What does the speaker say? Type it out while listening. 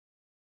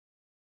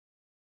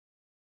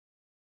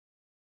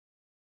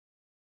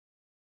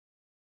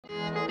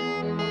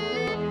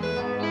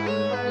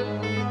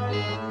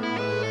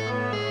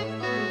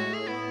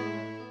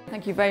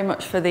thank you very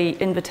much for the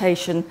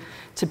invitation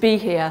to be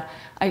here.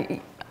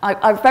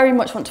 I very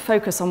much want to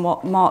focus on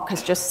what Mark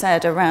has just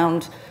said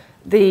around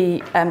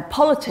the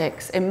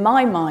politics, in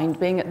my mind,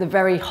 being at the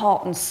very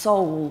heart and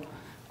soul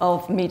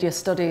of media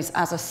studies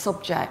as a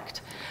subject.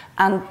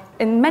 And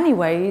in many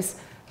ways,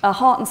 a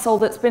heart and soul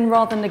that's been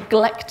rather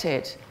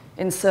neglected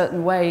in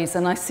certain ways.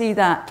 And I see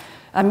that,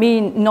 I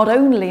mean, not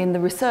only in the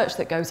research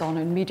that goes on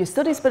in media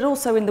studies, but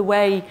also in the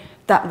way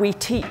that we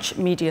teach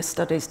media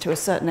studies to a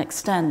certain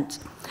extent.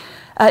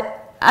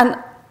 And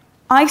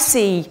I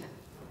see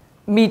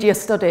media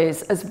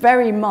studies as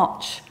very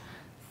much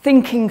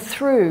thinking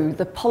through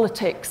the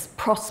politics,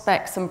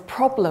 prospects and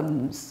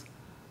problems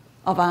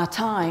of our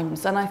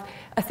times. And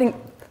I think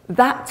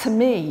that, to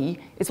me,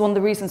 is one of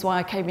the reasons why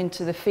I came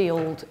into the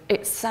field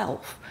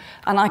itself.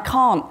 And I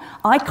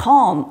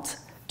can't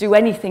do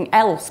anything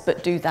else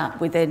but do that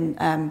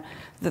within,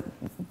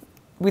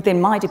 within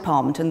my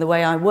department and the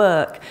way I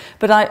work.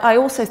 But I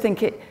also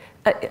think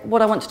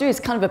what I want to do is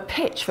kind of a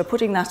pitch for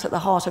putting that at the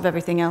heart of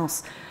everything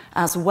else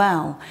as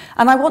well.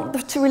 And I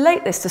want to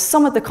relate this to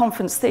some of the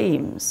conference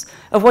themes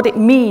of what it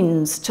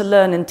means to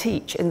learn and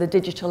teach in the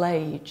digital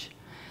age,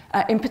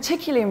 in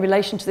particular in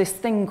relation to this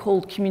thing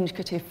called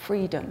communicative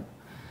freedom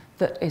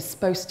that is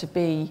supposed to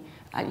be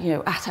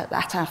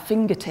at our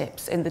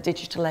fingertips in the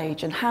digital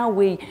age, and how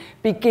we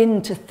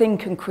begin to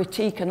think and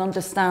critique and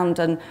understand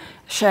and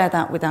share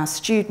that with our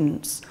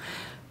students.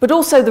 But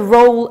also the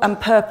role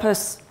and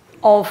purpose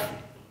of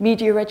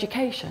media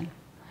education.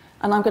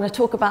 And I'm going to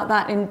talk about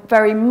that in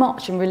very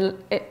much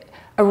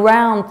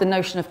around the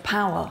notion of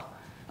power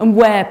and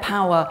where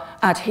power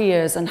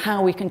adheres and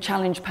how we can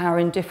challenge power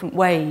in different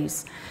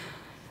ways.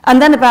 And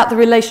then about the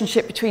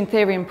relationship between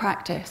theory and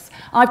practice.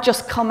 I've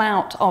just come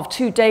out of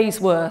 2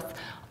 days' worth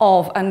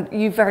of, and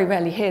you very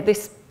rarely hear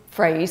this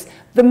phrase,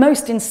 the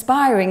most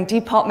inspiring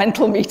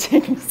departmental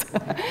meetings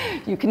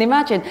you can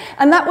imagine.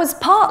 And that was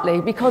partly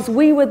because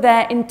we were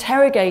there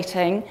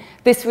interrogating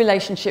this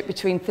relationship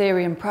between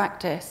theory and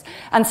practice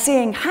and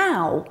seeing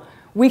how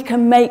we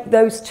can make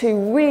those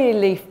two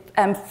really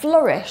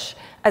flourish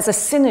as a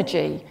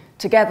synergy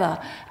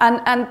together.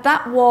 And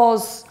that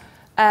was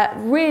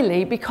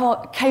really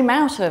because came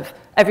out of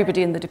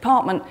everybody in the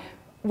department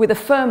with a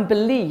firm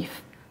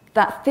belief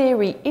that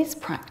theory is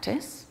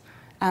practice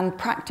and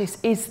practice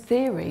is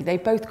theory. They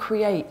both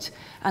create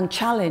and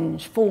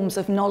challenge forms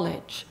of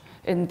knowledge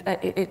in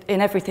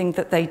everything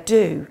that they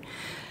do.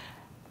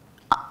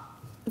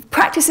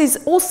 Practice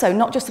is also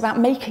not just about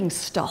making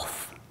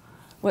stuff.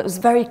 Well, it was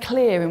very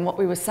clear in what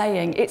we were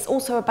saying. It's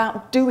also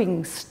about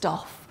doing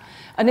stuff.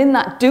 And in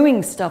that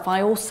doing stuff,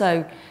 I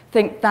also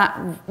think that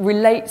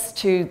relates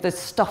to the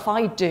stuff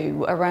I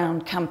do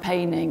around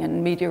campaigning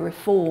and media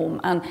reform.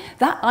 And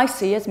that I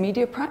see as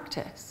media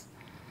practice.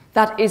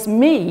 That is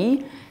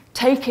me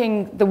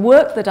taking the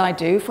work that I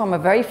do from a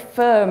very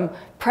firm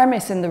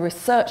premise in the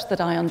research that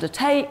I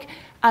undertake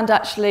and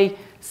actually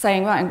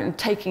saying, right, I'm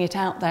taking it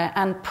out there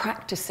and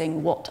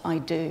practicing what I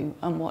do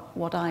and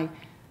what I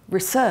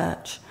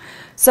research.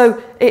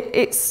 So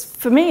it's,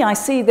 for me, I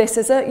see this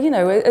as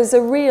as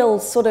a real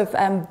sort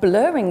of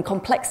blurring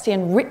complexity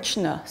and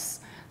richness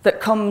that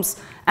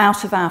comes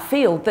out of our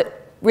field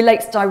that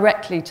relates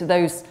directly to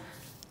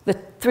the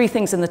 3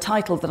 things in the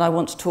title that I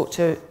want to talk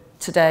to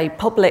today: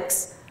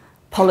 publics,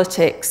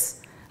 politics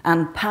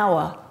and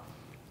power.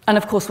 And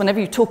of course, whenever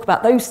you talk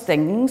about those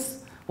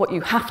things, what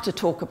you have to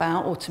talk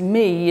about, or to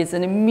me, is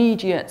an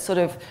immediate sort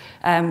of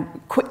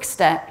quick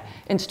step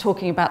into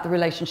talking about the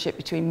relationship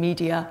between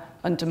media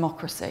and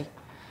democracy.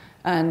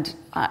 And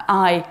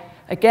I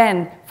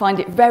again, find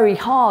it very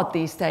hard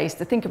these days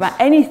to think about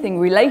anything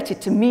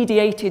related to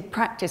mediated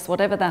practice,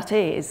 whatever that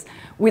is,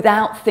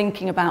 without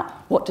thinking about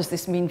what does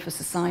this mean for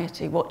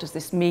society? What does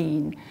this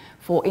mean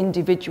for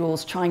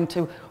individuals trying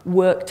to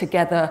work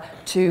together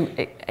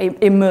to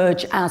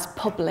emerge as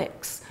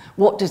publics?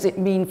 What does it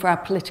mean for our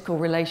political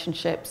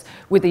relationships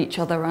with each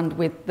other and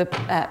with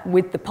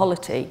the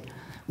polity?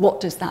 What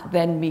does that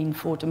then mean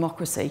for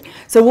democracy?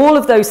 So all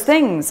of those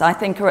things, I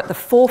think, are at the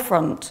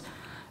forefront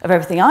of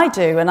everything I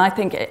do, and I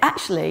think it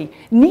actually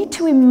need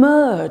to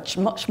emerge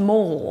much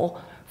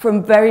more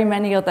from very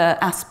many other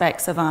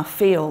aspects of our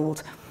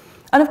field.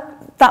 And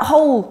that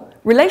whole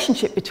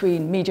relationship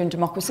between media and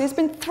democracy has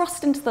been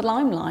thrust into the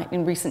limelight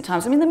in recent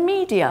times. I mean, the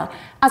media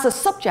as a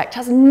subject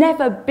has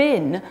never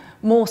been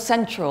more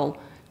central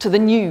to the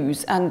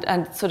news and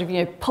sort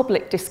of,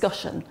 public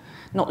discussion,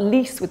 not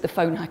least with the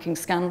phone hacking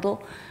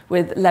scandal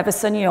with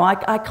Leveson.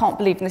 I can't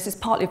believe, and this is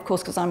partly, of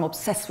course, because I'm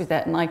obsessed with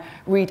it and I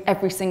read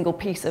every single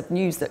piece of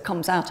news that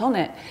comes out on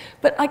it.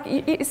 But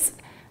it's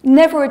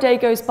never a day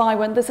goes by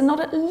when there's not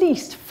at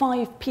least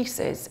 5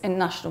 pieces in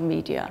national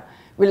media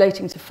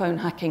relating to phone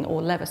hacking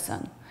or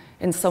Leveson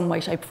in some way,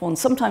 shape or form,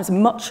 sometimes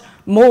much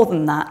more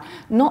than that.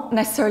 Not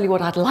necessarily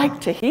what I'd like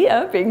to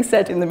hear being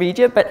said in the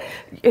media, but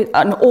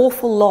an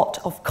awful lot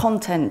of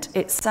content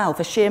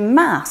itself, a sheer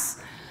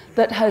mass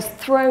that has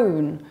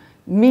thrown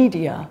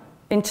media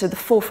into the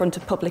forefront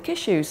of public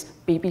issues.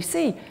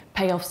 BBC,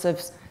 payoffs of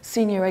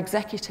senior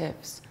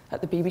executives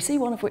at the BBC,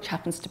 one of which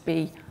happens to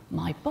be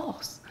my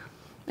boss.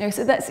 You know,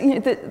 so that's, you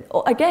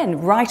know, again,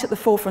 right at the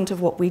forefront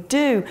of what we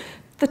do.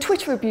 The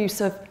Twitter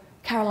abuse of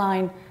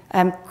Caroline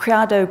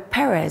Criado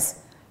Perez,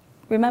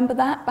 remember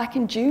that back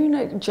in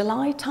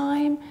July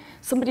time?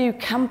 Somebody who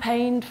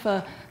campaigned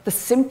for the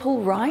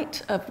simple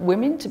right of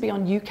women to be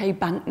on UK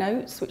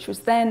banknotes, which was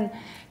then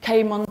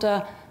came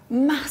under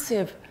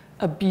massive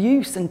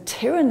abuse and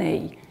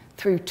tyranny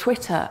through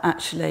Twitter,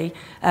 actually,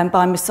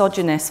 by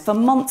misogynists for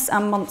months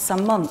and months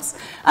and months.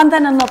 And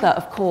then another,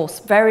 of course,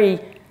 very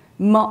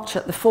much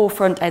at the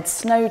forefront, Ed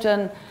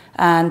Snowden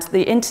and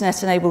the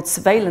internet-enabled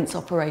surveillance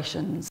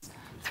operations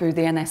through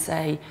the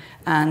NSA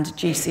and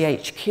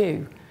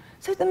GCHQ.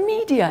 So the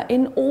media,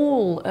 in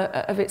all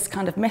of its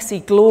kind of messy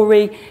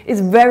glory,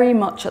 is very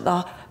much at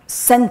the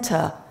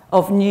centre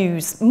of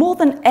news, more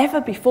than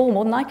ever before,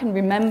 more than I can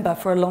remember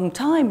for a long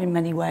time in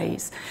many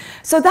ways.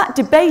 So that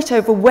debate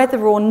over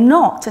whether or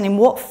not and in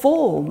what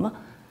form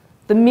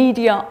the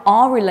media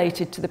are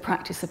related to the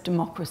practice of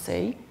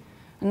democracy,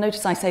 and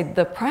notice I say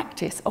the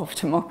practice of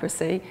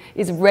democracy,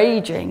 is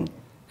raging,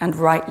 and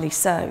rightly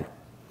so.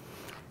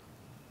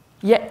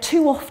 Yet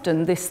too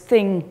often this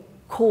thing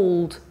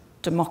called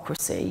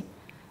democracy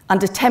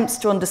and attempts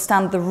to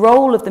understand the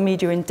role of the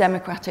media in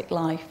democratic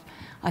life,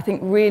 I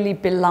think really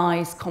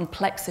belies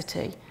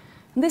complexity.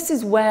 And this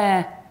is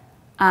where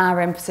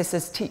our emphasis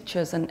as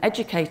teachers and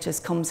educators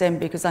comes in,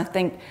 because I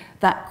think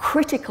that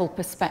critical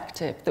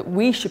perspective that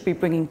we should be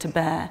bringing to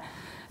bear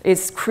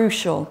is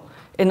crucial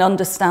in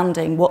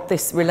understanding what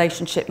this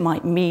relationship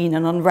might mean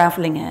and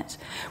unravelling it.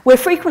 We're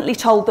frequently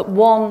told that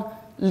one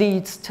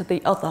leads to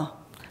the other.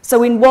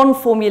 So in one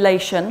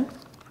formulation,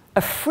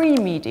 a free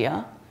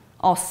media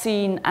are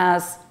seen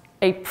as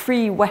a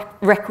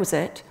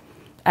prerequisite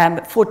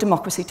for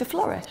democracy to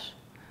flourish.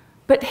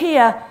 But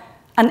here,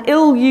 an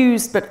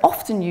ill-used but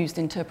often used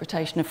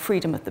interpretation of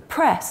freedom of the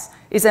press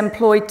is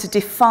employed to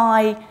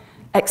defy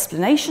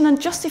explanation and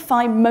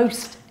justify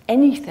most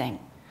anything.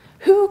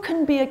 Who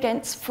can be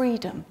against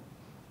freedom,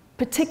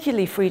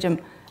 particularly freedom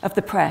of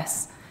the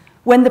press,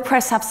 when the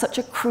press have such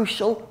a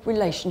crucial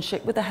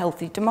relationship with a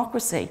healthy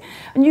democracy?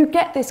 And you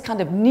get this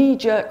kind of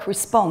knee-jerk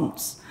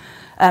response,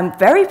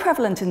 very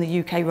prevalent in the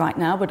UK right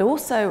now, but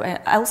also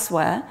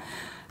elsewhere,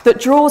 that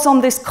draws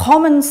on this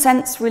common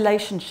sense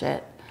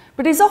relationship,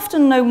 but is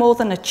often no more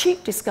than a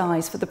cheap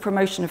disguise for the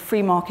promotion of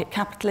free market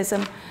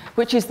capitalism,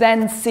 which is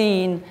then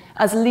seen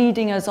as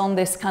leading us on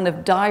this kind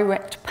of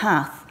direct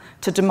path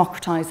to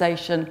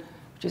democratisation,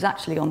 which is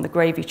actually on the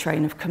gravy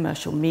train of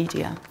commercial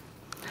media.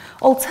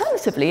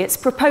 Alternatively, it's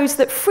proposed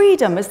that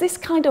freedom as this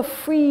kind of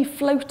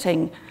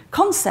free-floating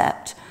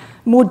concept,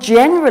 more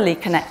generally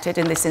connected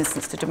in this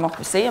instance to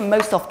democracy, and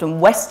most often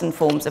Western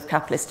forms of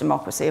capitalist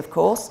democracy, of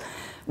course,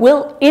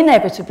 will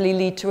inevitably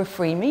lead to a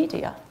free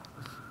media.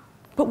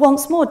 But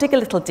once more, dig a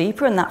little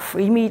deeper, and that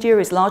free media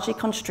is largely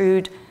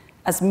construed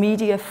as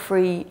media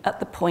free at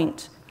the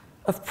point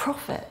of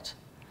profit.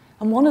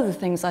 And one of the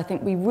things I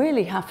think we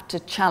really have to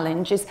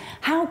challenge is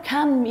how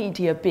can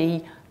media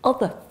be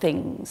other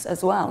things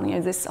as well? You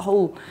know, this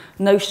whole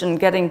notion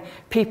getting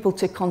people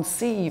to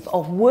conceive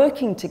of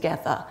working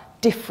together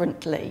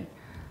differently,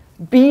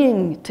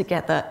 being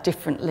together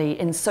differently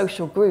in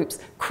social groups,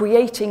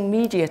 creating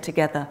media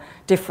together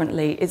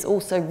differently is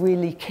also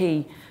really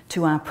key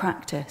to our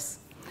practice.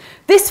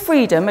 This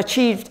freedom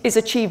is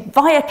achieved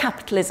via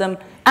capitalism,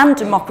 and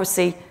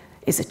democracy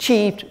is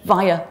achieved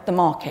via the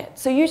market.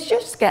 So you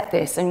just get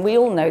this, and we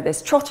all know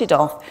this, trotted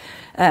off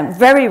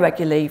very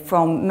regularly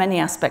from many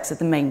aspects of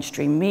the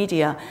mainstream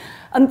media.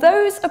 And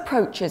those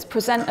approaches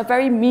present a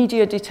very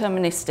media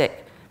deterministic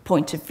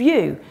point of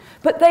view,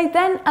 but they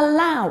then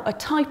allow a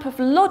type of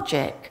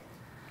logic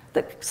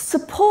that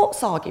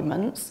supports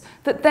arguments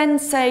that then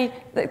say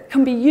that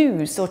can be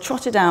used or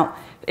trotted out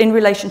in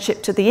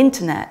relationship to the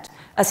internet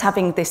as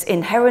having this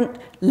inherent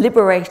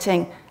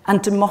liberating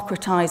and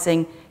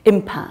democratizing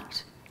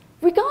impact,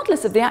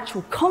 regardless of the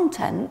actual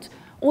content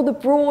or the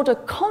broader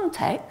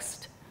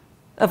context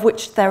of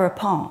which they're a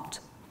part.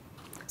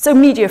 So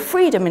media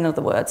freedom, in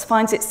other words,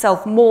 finds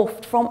itself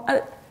morphed from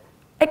an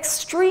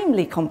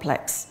extremely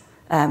complex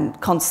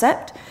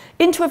concept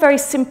into a very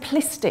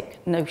simplistic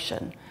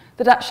notion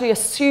that actually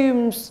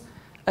assumes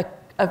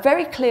a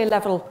very clear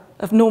level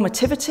of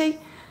normativity,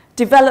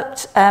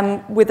 developed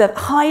with a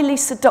highly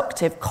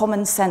seductive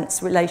common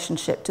sense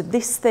relationship to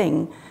this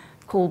thing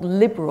called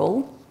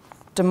liberal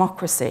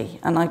democracy.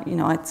 And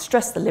I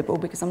stress the liberal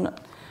because I'm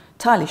not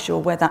entirely sure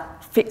where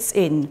that fits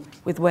in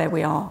with where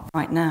we are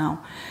right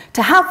now.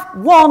 To have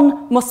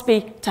one must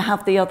be to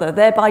have the other,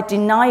 thereby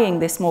denying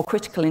this more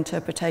critical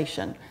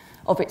interpretation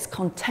of its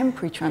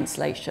contemporary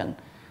translation,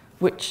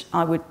 which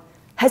I would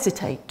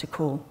hesitate to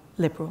call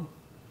liberal.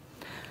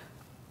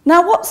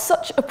 Now, what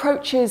such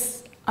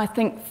approaches, I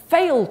think,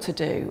 fail to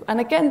do, and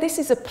again, this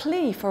is a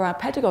plea for our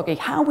pedagogy,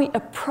 how we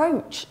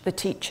approach the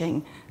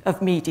teaching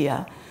of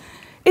media,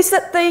 is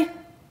that the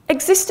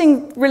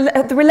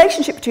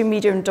relationship between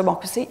media and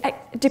democracy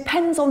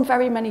depends on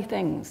very many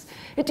things.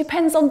 It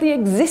depends on the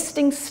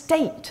existing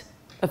state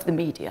of the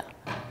media.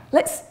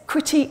 Let's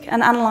critique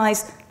and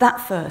analyse that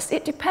first.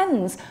 It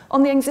depends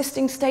on the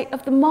existing state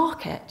of the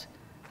market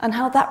and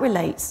how that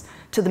relates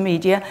to the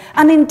media,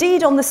 and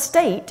indeed on the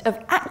state of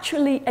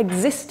actually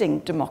existing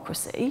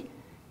democracy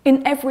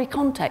in every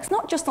context,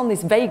 not just on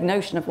this vague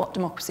notion of what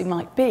democracy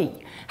might be.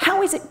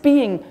 How is it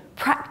being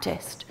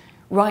practiced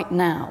right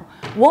now?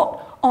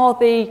 What are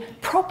the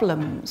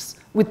problems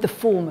with the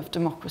form of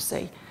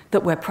democracy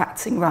that we're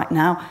practicing right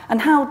now,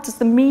 and how does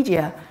the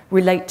media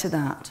relate to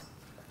that?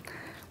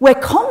 Where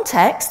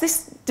context,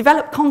 this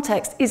developed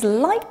context, is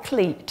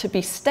likely to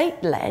be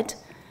state-led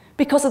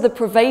because of the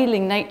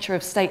prevailing nature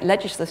of state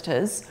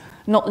legislators,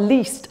 not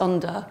least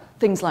under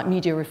things like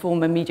media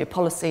reform and media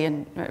policy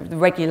and the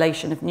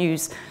regulation of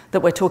news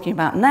that we're talking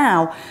about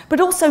now, but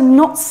also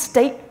not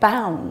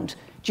state-bound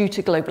due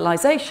to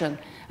globalization,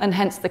 and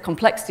hence the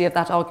complexity of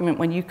that argument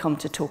when you come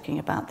to talking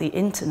about the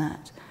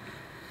internet.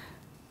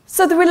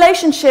 So the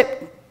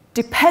relationship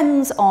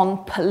depends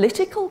on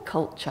political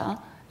culture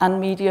and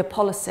media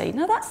policy.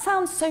 Now that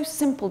sounds so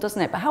simple,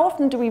 doesn't it? But how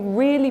often do we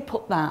really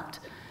put that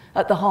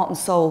at the heart and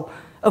soul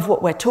of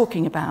what we're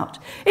talking about?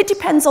 It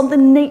depends on the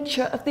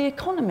nature of the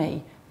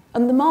economy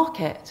and the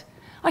market.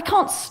 I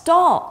can't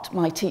start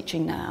my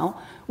teaching now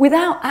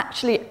without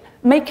actually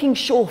making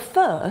sure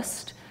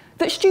first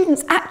that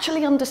students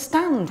actually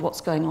understand what's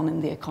going on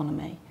in the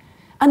economy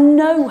and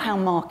know how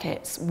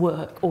markets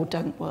work or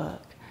don't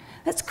work.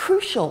 That's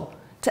crucial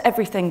to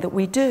everything that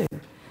we do.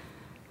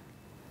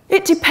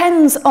 It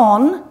depends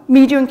on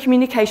media and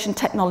communication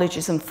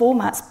technologies and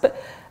formats,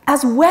 but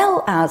as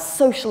well as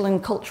social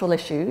and cultural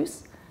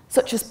issues,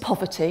 such as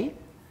poverty,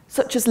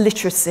 such as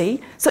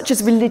literacy, such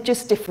as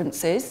religious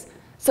differences,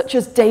 such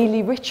as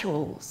daily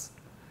rituals.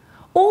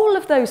 All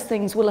of those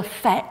things will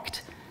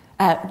affect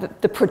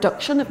the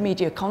production of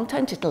media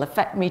content, it'll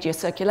affect media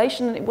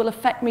circulation, and it will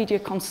affect media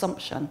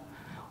consumption.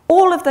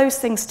 All of those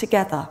things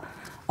together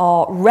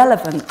are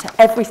relevant to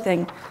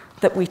everything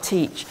that we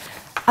teach,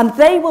 and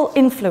they will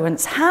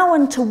influence how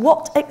and to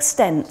what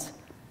extent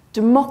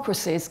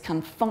democracies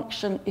can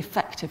function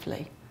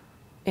effectively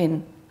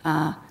in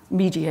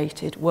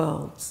mediated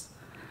worlds.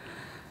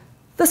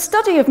 The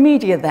study of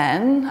media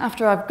then,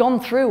 after I've gone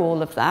through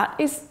all of that,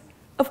 is,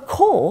 of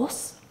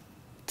course,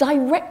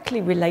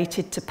 directly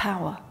related to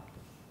power.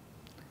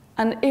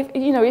 And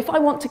if I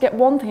want to get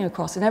one thing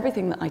across in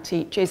everything that I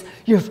teach is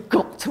you've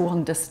got to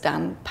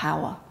understand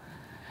power.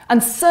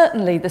 And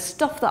certainly the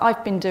stuff that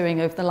I've been doing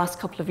over the last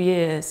couple of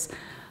years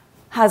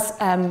has,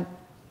 and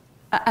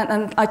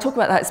I talk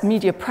about that as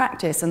media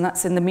practice, and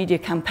that's in the media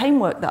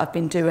campaign work that I've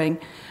been doing,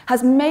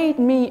 has made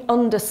me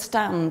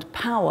understand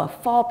power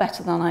far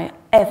better than I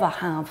ever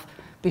have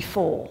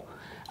before.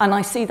 And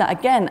I see that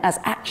again as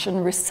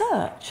action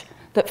research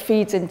that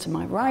feeds into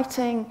my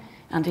writing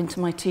and into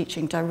my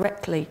teaching,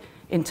 directly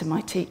into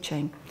my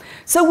teaching.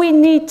 So we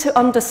need to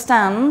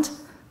understand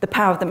the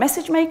power of the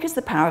message makers,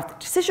 the power of the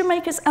decision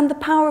makers, and the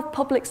power of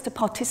publics to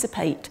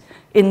participate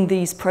in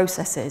these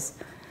processes.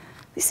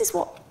 This is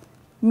what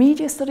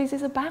media studies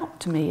is about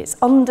to me. It's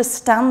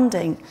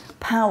understanding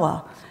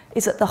power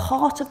is at the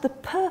heart of the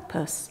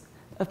purpose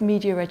of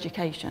media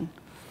education.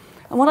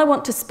 And what I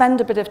want to spend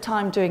a bit of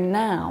time doing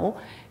now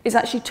is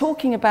actually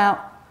talking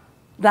about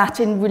that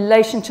in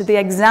relation to the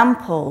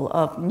example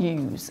of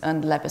News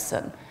and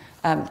Leveson.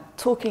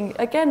 Talking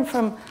again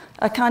from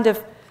a kind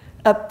of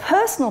a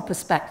personal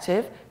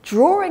perspective,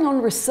 drawing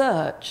on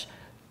research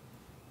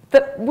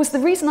that was the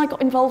reason I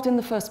got involved in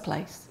the first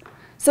place.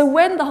 So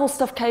when the whole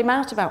stuff came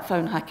out about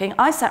phone hacking,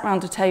 I sat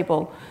round a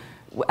table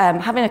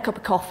having a cup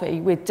of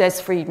coffee with Des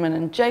Friedman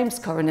and James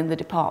Curran in the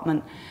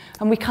department,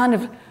 and we kind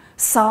of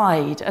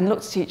sighed and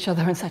looked at each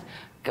other and said,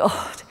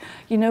 God,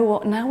 you know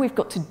what, now we've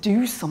got to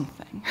do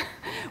something.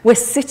 We're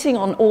sitting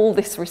on all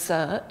this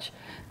research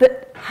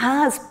that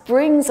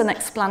brings an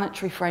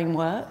explanatory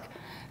framework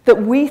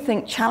that we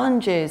think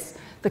challenges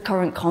the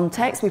current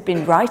context. We've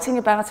been writing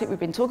about it, we've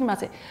been talking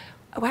about it.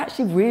 We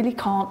actually really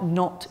can't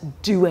not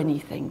do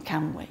anything,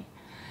 can we?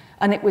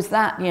 And it was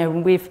that,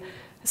 we've,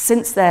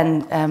 since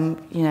then,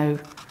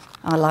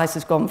 our lives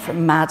has gone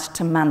from mad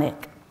to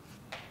manic.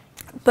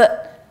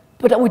 But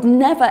I would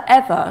never,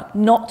 ever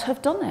not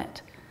have done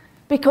it.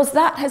 Because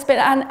that has been,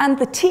 and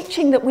the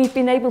teaching that we've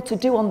been able to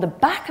do on the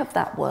back of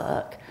that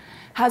work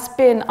has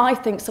been, I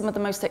think, some of the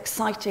most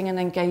exciting and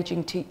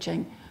engaging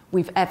teaching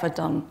we've ever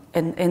done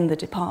in the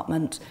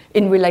department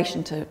in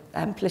relation to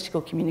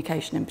political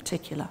communication in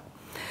particular.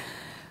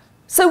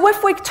 So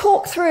if we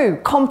talk through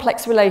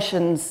complex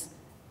relations,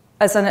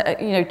 as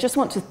just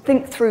want to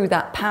think through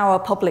that power,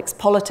 publics,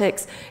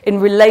 politics in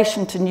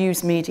relation to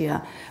news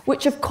media,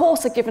 which of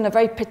course are given a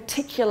very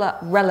particular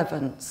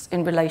relevance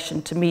in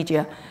relation to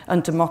media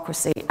and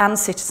democracy and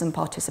citizen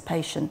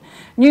participation.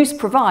 News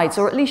provides,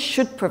 or at least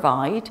should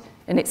provide,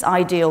 in its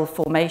ideal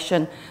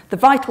formation, the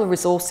vital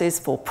resources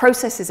for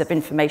processes of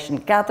information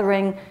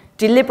gathering,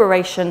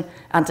 deliberation,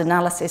 and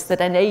analysis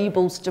that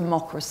enables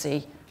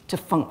democracy to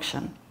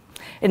function.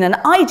 In an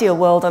ideal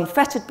world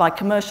unfettered by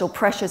commercial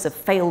pressures of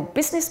failed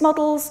business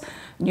models,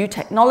 new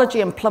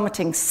technology and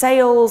plummeting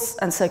sales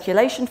and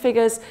circulation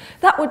figures,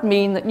 that would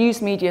mean that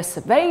news media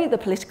survey the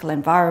political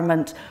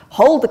environment,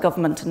 hold the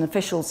government and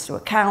officials to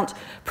account,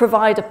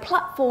 provide a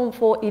platform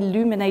for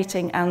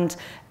illuminating and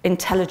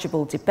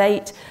intelligible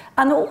debate,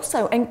 and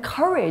also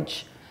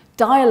encourage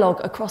dialogue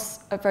across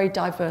a very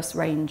diverse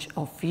range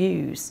of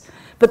views.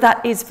 But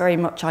that is very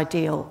much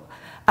ideal,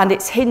 and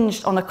it's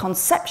hinged on a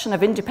conception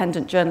of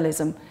independent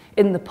journalism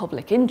in the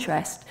public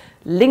interest,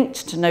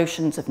 linked to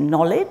notions of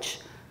knowledge,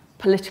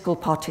 political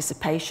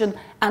participation,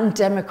 and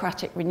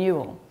democratic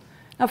renewal.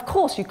 Now, of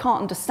course, you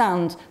can't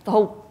understand the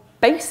whole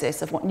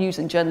basis of what news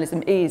and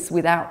journalism is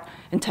without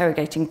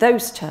interrogating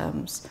those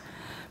terms.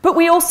 But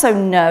we also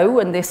know,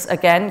 and this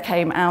again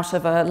came out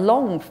of a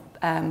long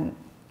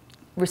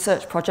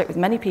research project with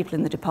many people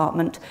in the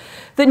department,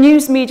 that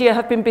news media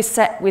have been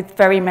beset with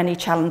very many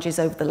challenges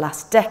over the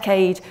last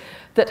decade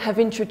that have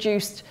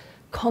introduced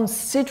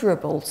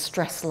considerable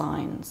stress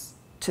lines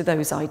to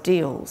those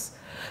ideals.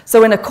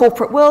 So in a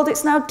corporate world,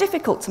 it's now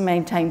difficult to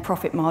maintain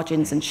profit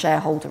margins and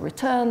shareholder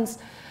returns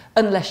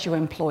unless you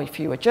employ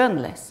fewer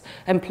journalists.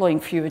 Employing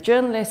fewer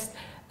journalists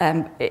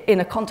in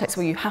a context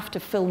where you have to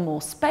fill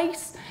more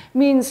space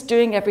means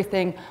doing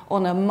everything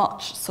on a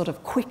much sort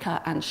of quicker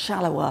and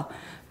shallower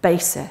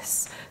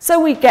basis. So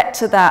we get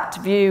to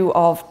that view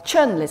of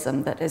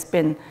journalism that has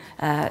been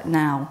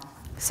now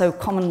so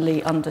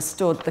commonly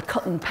understood, the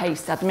cut and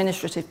paste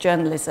administrative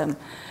journalism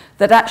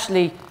that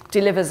actually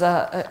delivers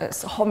a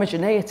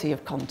homogeneity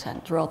of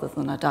content rather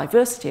than a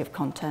diversity of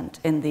content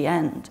in the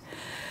end.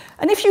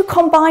 And if you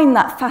combine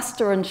that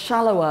faster and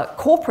shallower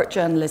corporate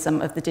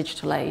journalism of the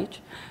digital age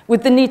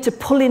with the need to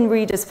pull in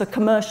readers for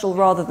commercial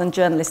rather than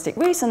journalistic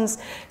reasons,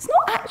 it's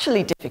not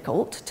actually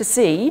difficult to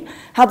see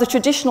how the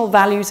traditional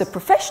values of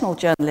professional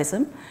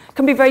journalism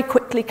can be very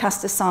quickly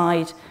cast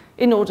aside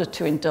in order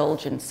to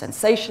indulge in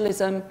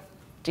sensationalism,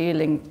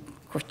 dealing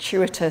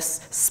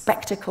gratuitous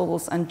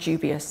spectacles and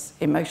dubious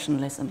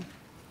emotionalism.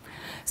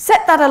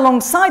 Set that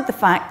alongside the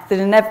fact that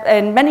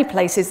in many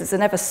places there's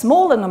an ever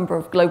smaller number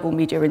of global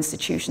media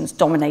institutions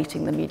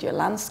dominating the media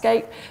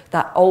landscape,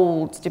 that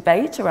old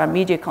debate around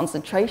media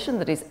concentration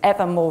that is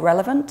ever more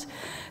relevant,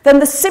 then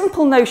the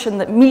simple notion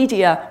that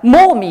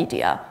more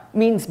media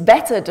means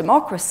better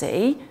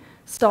democracy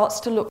starts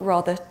to look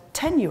rather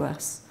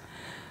tenuous.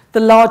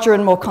 The larger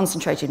and more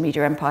concentrated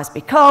media empires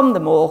become, the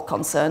more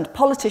concerned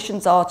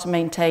politicians are to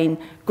maintain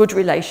good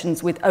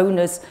relations with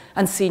owners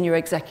and senior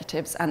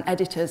executives and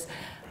editors.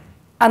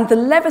 And the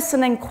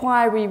Leveson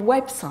Inquiry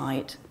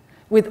website,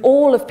 with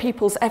all of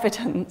people's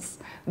evidence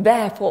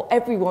there for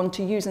everyone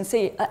to use and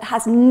see,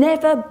 has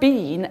never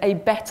been a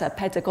better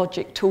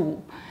pedagogic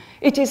tool.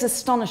 It is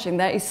astonishing.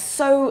 There is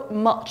so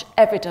much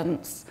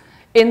evidence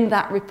in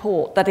that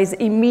report that is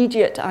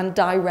immediate and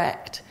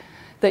direct,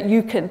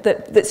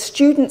 that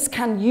students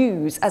can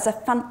use as a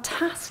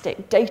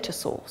fantastic data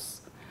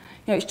source.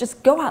 You know, it's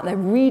just go out there,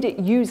 read it,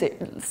 use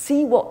it,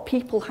 see what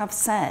people have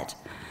said.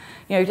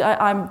 You know,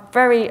 I'm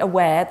very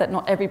aware that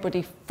not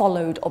everybody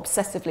followed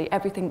obsessively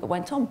everything that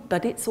went on,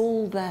 but it's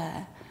all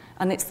there,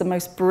 and it's the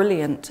most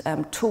brilliant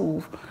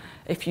tool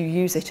if you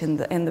use it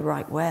in the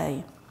right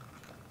way.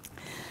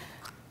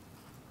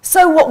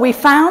 So what we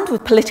found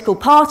with political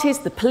parties,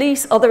 the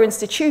police, other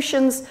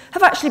institutions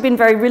have actually been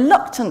very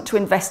reluctant to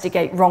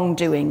investigate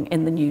wrongdoing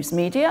in the news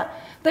media.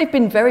 They've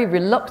been very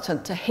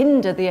reluctant to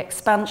hinder the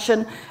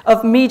expansion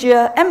of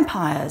media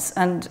empires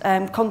and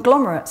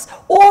conglomerates,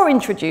 or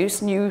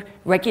introduce new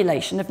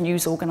regulation of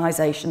news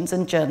organisations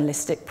and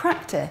journalistic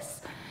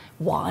practice.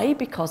 Why?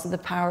 Because of the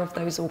power of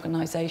those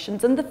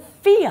organisations and the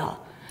fear,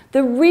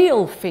 the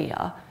real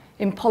fear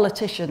in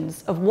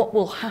politicians of what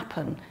will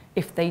happen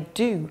if they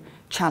do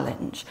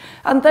challenge.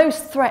 And those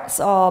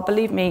threats are,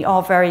 believe me,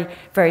 are very,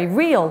 very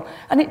real.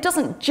 And it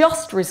doesn't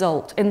just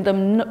result in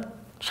them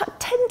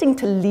tending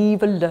to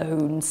leave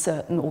alone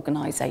certain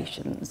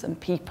organisations and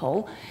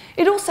people.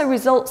 It also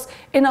results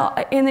in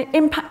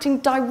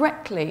impacting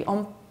directly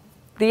on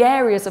the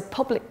areas of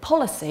public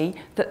policy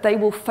that they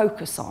will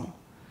focus on.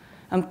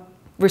 And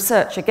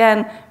research,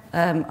 again,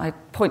 I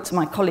point to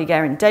my colleague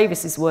Erin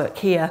Davis's work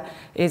here,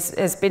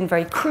 has been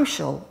very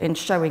crucial in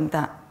showing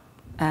that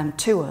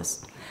to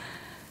us.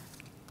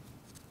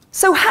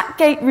 So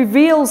Hackgate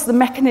reveals the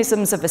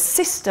mechanisms of a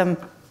system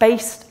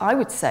based, I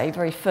would say,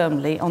 very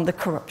firmly on the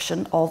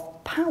corruption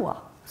of power.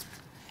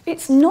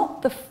 It's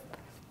not the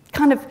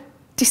kind of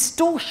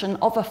distortion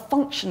of a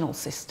functional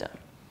system,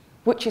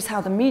 which is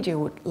how the media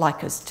would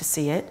like us to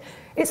see it.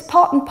 It's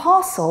part and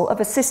parcel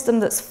of a system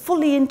that's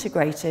fully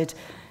integrated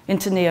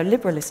into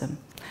neoliberalism.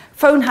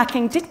 Phone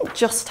hacking didn't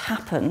just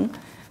happen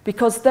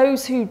because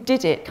those who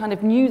did it kind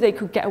of knew they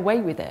could get away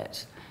with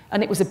it,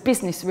 and it was a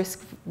business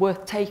risk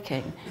worth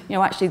taking. You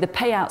know, actually the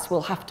payouts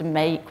we'll have to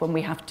make when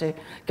we have to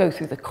go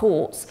through the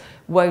courts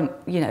won't,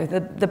 you know,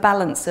 the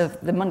balance of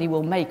the money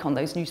we'll make on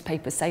those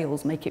newspaper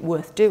sales make it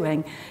worth doing.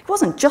 It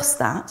wasn't just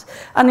that.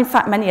 And in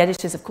fact, many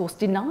editors, of course,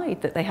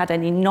 denied that they had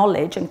any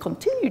knowledge and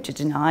continue to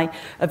deny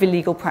of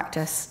illegal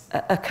practice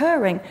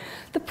occurring.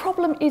 The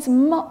problem is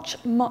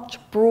much, much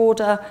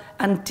broader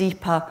and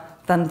deeper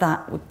than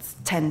that would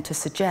tend to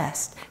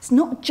suggest. It's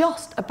not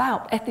just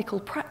about ethical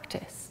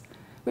practice,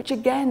 which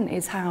again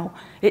is how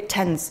it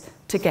tends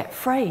to get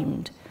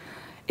framed.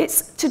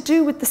 It's to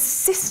do with the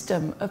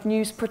system of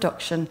news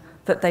production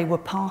that they were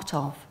part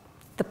of.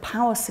 The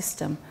power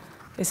system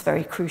is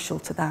very crucial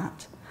to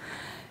that.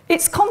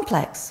 It's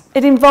complex.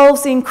 It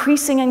involves the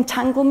increasing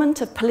entanglement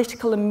of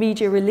political and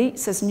media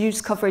elites as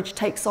news coverage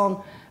takes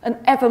on an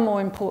ever more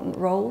important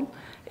role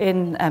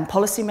in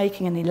policy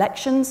making and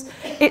elections.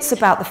 It's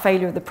about the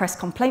failure of the Press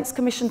Complaints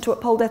Commission to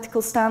uphold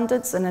ethical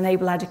standards and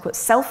enable adequate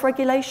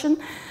self-regulation,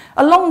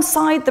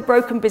 alongside the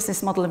broken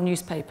business model of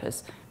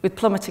newspapers with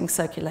plummeting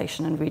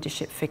circulation and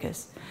readership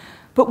figures.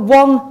 But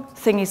one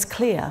thing is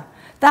clear: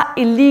 that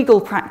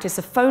illegal practice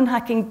of phone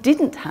hacking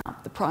didn't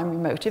have the primary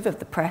motive of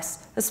the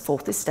press as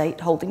fourth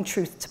estate holding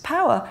truth to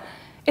power.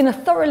 In a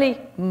thoroughly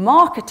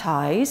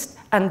marketised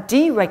and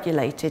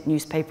deregulated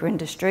newspaper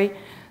industry,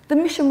 the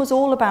mission was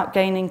all about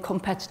gaining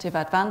competitive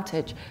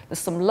advantage. There's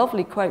some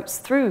lovely quotes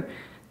through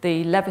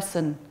the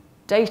Leveson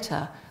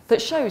data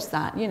that shows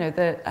that. You know,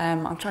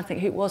 I'm trying to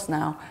think who it was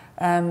now.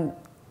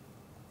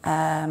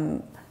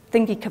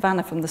 Thingy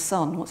Kavanagh from The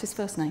Sun. What's his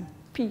first name?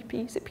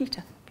 Is it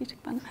Peter? Peter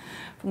Kavanagh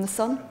from The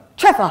Sun?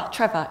 Trevor,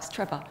 it's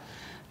Trevor.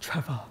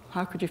 Trevor,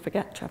 how could you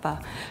forget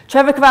Trevor?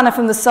 Trevor Kavanagh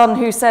from The Sun,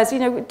 who says, you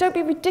know, don't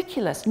be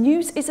ridiculous.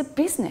 News is a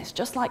business,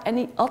 just like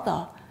any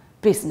other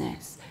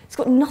business. It's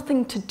got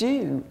nothing to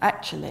do,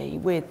 actually,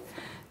 with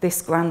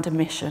this grander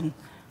mission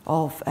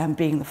of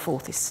being the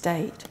fourth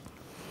estate.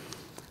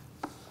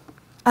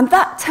 And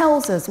that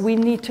tells us we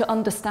need to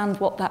understand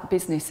what that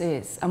business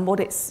is and what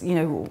it's, you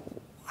know,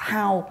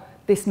 how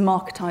this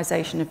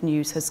marketisation of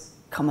news has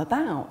come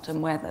about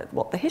and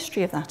what the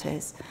history of that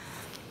is.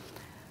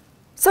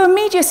 So a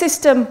media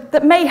system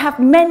that may have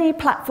many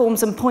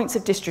platforms and points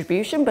of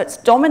distribution, but it's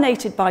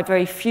dominated by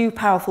very few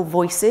powerful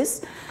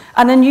voices,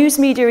 and a news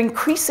media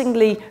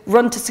increasingly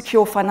run to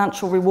secure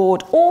financial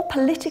reward or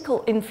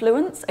political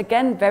influence,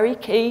 again, very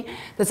key.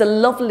 There's a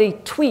lovely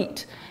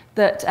tweet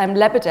that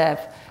Lebedev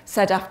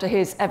said after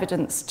his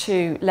evidence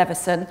to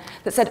Leveson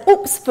that said,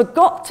 oops,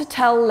 forgot to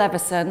tell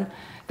Leveson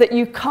that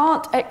you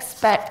can't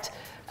expect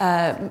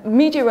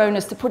media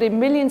owners to put in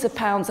millions of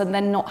pounds and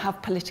then not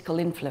have political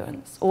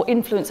influence or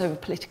influence over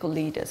political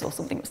leaders or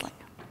something. It was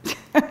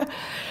like,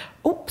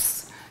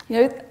 oops.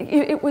 You know,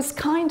 it was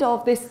kind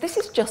of this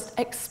is just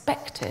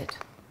expected.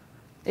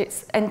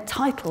 It's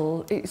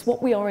entitled, it's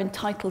what we are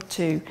entitled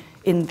to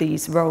in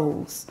these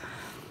roles.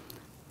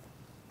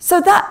 So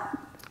that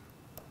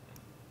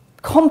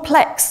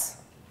complex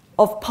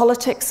of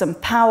politics and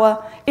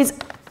power is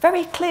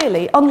very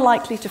clearly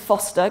unlikely to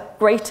foster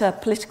greater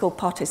political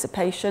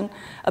participation,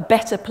 a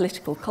better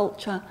political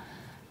culture,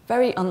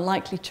 very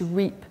unlikely to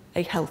reap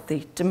a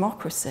healthy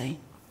democracy.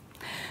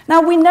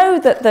 Now, we know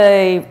that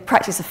the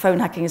practice of phone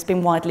hacking has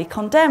been widely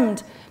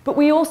condemned, but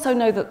we also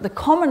know that the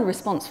common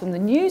response from the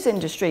news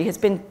industry has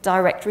been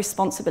direct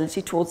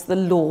responsibility towards the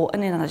law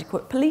and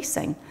inadequate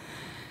policing,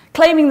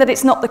 claiming that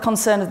it's not the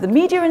concern of the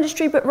media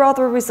industry, but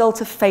rather a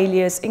result of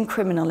failures in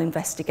criminal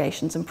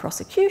investigations and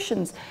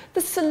prosecutions. The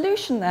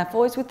solution,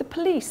 therefore, is with the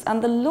police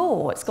and the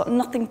law. It's got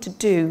nothing to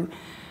do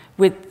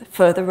with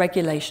further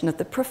regulation of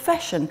the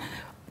profession.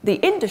 The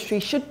industry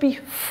should be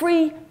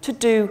free to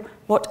do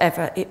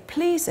whatever it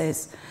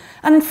pleases.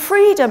 And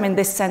freedom, in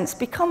this sense,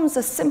 becomes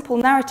a simple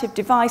narrative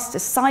device to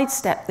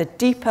sidestep the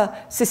deeper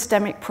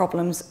systemic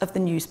problems of the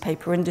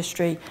newspaper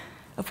industry,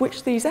 of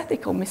which these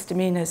ethical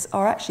misdemeanors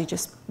are actually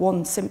just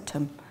one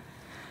symptom.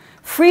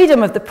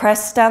 Freedom of the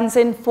press stands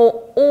in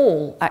for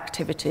all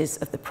activities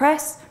of the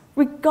press,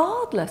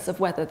 regardless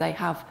of whether they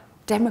have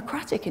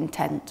democratic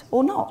intent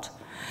or not.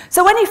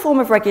 So any form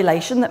of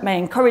regulation that may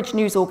encourage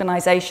news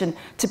organisation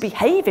to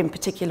behave in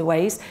particular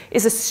ways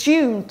is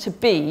assumed to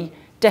be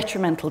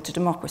detrimental to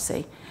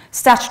democracy.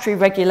 Statutory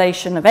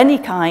regulation of any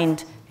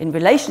kind in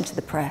relation to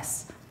the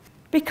press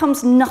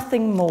becomes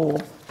nothing more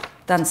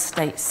than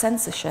state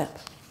censorship.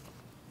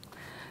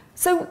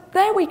 So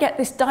there we get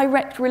this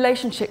direct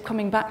relationship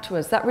coming back to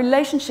us, that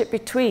relationship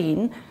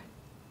between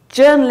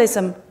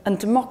journalism and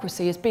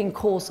democracy as being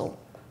causal.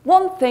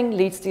 One thing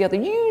leads to the other.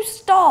 You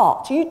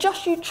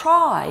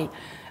try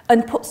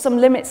and put some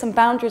limits and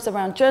boundaries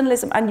around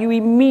journalism and you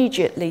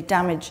immediately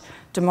damage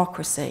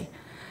democracy.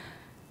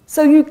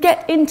 So you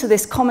get into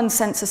this common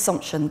sense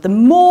assumption. The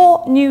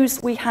more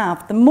news we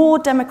have, the more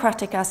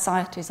democratic our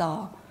societies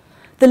are.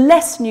 The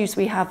less news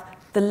we have,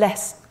 the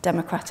less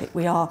democratic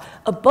we are.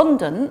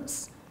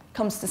 Abundance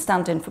comes to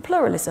stand in for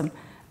pluralism,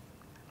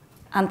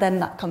 and then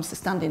that comes to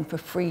stand in for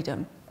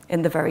freedom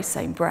in the very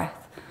same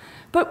breath.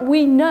 But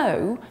we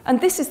know,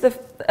 and this is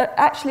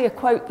actually a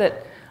quote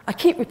that I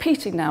keep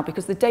repeating now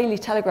because the Daily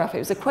Telegraph, it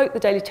was a quote the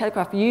Daily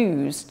Telegraph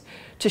used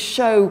to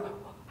show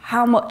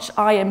how much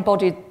I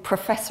embodied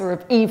Professor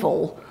of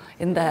Evil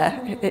in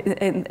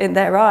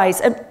their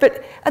eyes.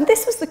 And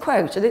this was the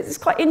quote, and it's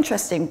quite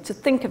interesting to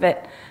think of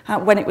it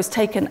when it was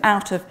taken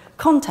out of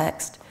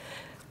context.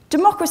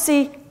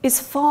 Democracy is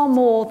far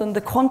more than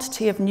the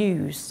quantity of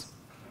news.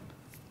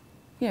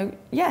 You know,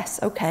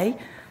 yes, okay.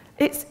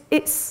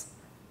 It's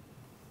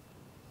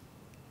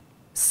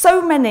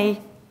so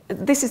many,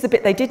 this is the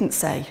bit they didn't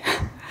say,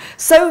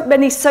 so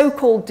many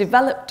so-called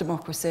developed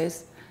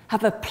democracies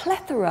have a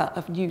plethora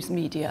of news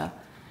media,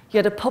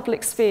 yet a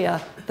public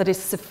sphere that is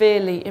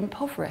severely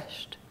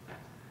impoverished.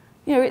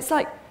 You know, it's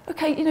like,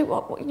 okay, you know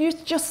what, you're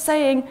just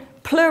saying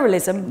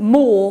pluralism,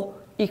 more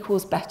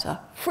equals better.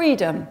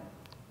 Freedom,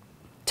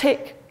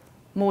 tick,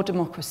 more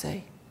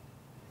democracy.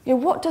 You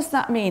know, what does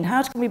that mean?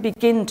 How can we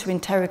begin to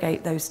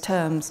interrogate those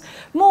terms?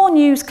 More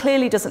news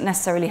clearly doesn't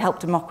necessarily help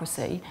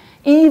democracy,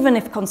 even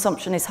if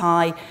consumption is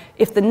high,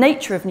 if the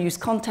nature of news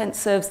content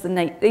serves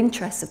the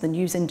interests of the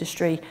news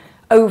industry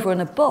over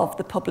and above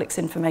the public's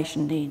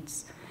information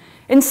needs.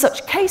 In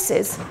such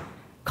cases,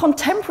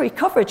 contemporary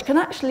coverage can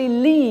actually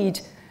lead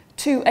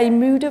to a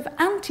mood of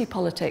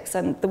anti-politics,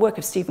 and the work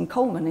of Stephen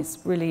Coleman is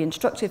really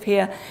instructive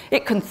here.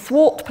 It can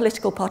thwart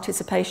political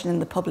participation in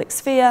the public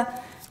sphere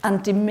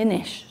and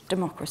diminish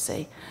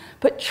democracy.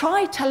 But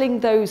try telling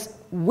those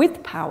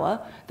with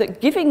power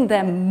that giving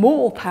them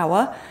more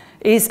power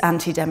is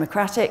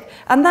anti-democratic,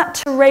 and that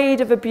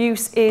tirade of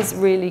abuse is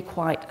really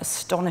quite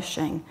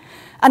astonishing.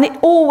 And it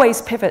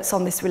always pivots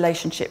on this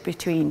relationship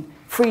between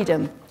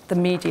freedom, the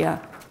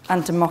media,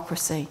 and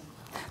democracy.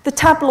 The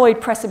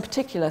tabloid press in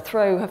particular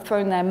have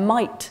thrown their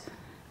might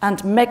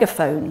and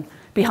megaphone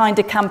behind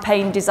a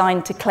campaign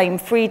designed to claim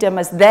freedom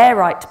as their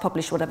right to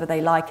publish whatever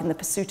they like in the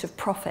pursuit of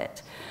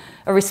profit,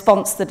 a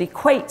response that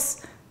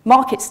equates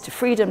markets to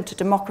freedom, to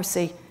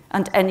democracy,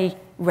 and any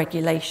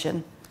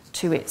regulation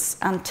to its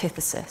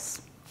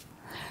antithesis.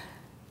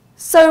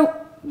 So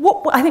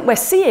what I think we're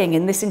seeing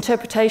in this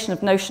interpretation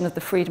of notion of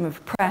the freedom of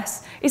the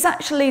press is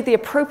actually the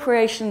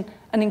appropriation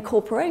and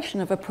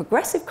incorporation of a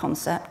progressive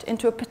concept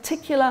into a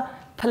particular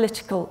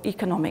political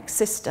economic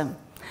system.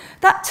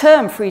 That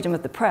term, freedom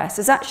of the press,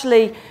 has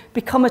actually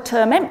become a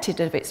term emptied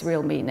of its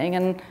real meaning,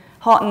 and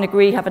Hart and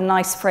Agree have a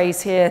nice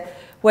phrase here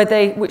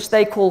which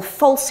they call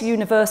false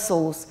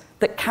universals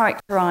that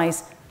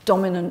characterize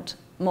dominant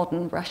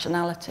modern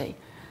rationality.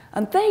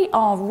 And they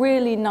are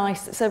really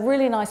nice. It's a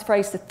really nice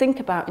phrase to think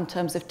about in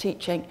terms of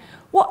teaching.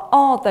 What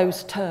are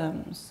those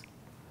terms?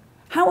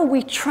 How are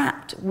we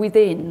trapped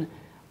within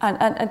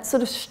and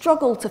sort of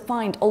struggle to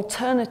find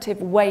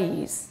alternative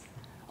ways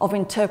of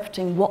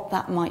interpreting what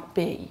that might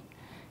be?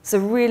 It's a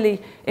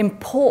really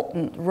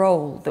important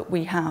role that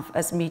we have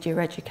as media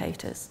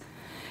educators.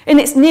 In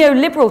its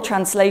neoliberal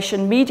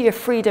translation, media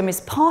freedom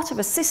is part of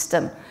a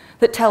system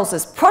that tells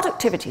us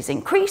productivity is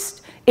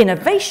increased,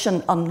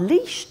 innovation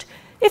unleashed,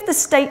 if the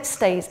state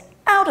stays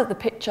out of the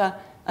picture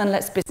and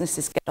lets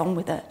businesses get on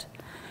with it.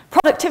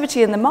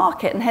 Productivity in the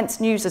market, and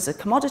hence news as a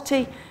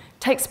commodity,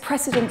 takes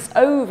precedence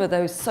over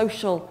those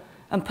social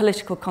and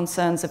political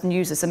concerns of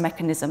news as a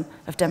mechanism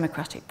of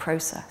democratic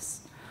process.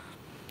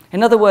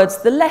 In other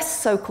words, the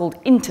less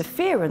so-called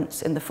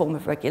interference in the form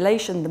of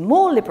regulation, the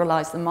more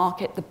liberalised the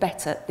market, the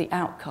better the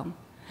outcome.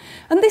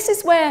 And this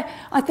is where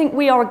I think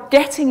we are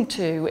getting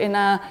to in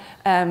our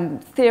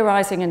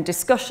theorising and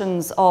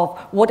discussions of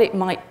what it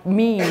might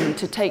mean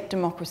to take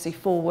democracy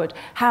forward,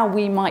 how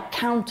we might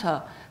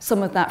counter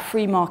some of that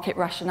free market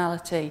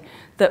rationality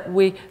that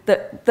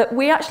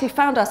we actually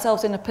found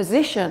ourselves in a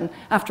position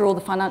after all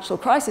the financial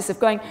crisis of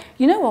going,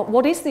 you know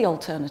what is the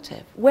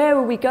alternative? Where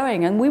are we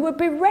going? And we were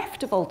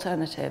bereft of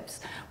alternatives.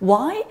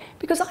 Why?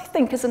 Because I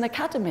think as an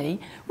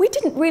academy, we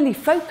didn't really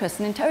focus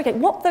and interrogate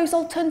what those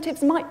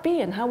alternatives might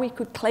be and how we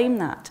could claim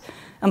that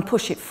and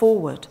push it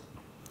forward.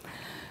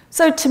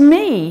 So to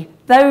me,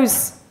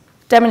 those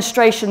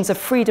demonstrations of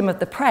freedom of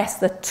the press,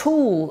 the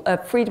tool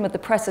of freedom of the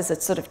press as a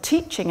sort of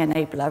teaching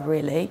enabler,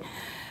 really,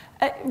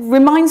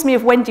 reminds me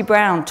of Wendy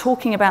Brown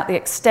talking about the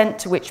extent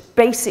to which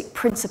basic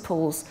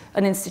principles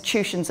and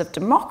institutions of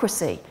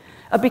democracy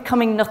are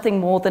becoming nothing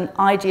more than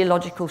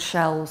ideological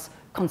shells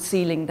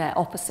concealing their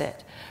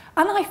opposite.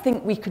 And I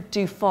think we could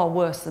do far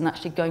worse than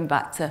actually going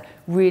back to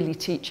really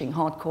teaching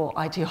hardcore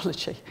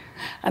ideology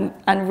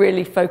and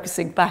really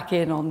focusing back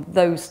in on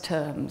those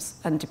terms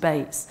and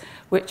debates,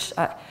 which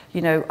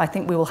I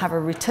think we will have a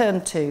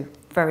return to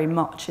very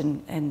much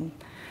in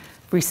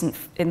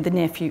the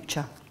near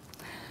future.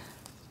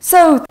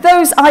 So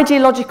those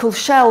ideological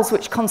shells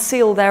which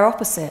conceal their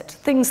opposite,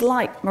 things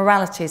like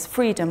moralities,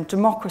 freedom,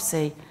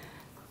 democracy,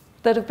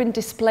 that have been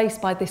displaced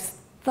by this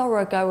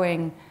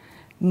thoroughgoing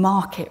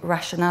market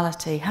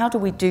rationality. How do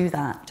we do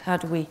that? How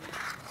do we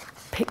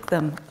pick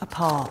them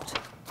apart?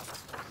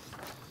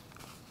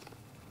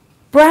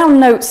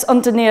 Brown notes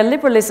under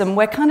neoliberalism,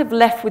 we're kind of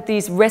left with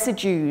these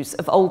residues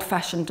of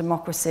old-fashioned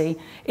democracy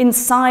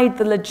inside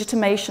the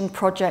legitimation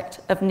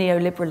project of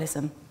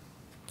neoliberalism.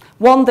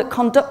 One that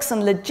conducts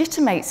and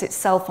legitimates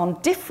itself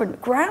on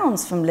different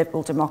grounds from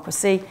liberal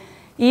democracy,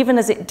 even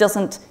as it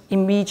doesn't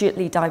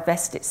immediately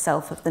divest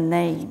itself of the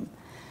name.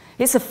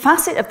 It's a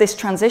facet of this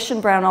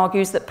transition, Brown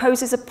argues, that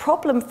poses a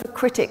problem for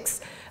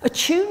critics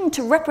attuned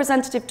to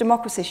representative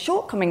democracy's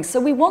shortcomings. So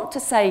we want to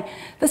say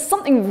there's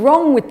something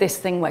wrong with this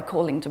thing we're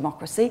calling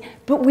democracy,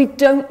 but we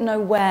don't know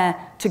where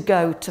to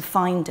go to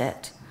find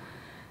it.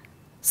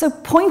 So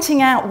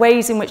pointing out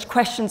ways in which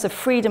questions of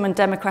freedom and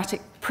democratic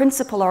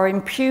principle are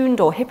impugned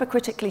or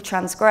hypocritically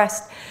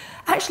transgressed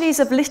actually is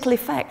of little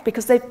effect,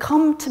 because they've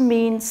come to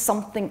mean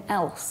something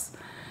else.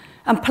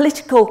 And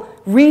political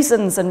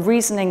reasons and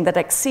reasoning that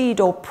exceed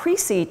or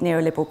precede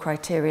neoliberal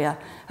criteria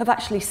have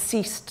actually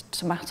ceased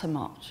to matter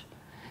much.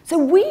 So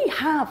we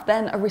have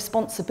then a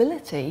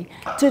responsibility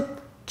to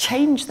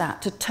change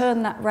that, to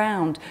turn that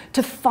round,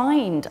 to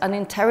find and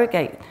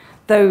interrogate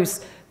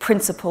those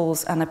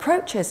principles and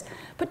approaches.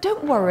 But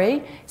don't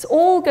worry, it's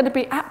all going to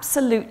be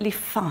absolutely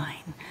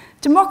fine.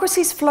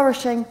 Democracy's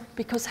flourishing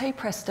because, hey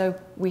presto,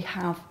 we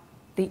have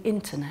the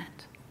internet.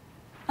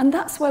 And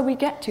that's where we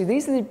get to.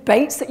 These are the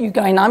debates that you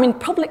go in. I'm in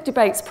public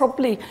debates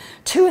probably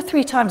 2 or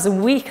 3 times a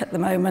week at the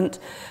moment,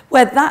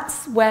 where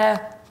that's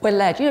where we're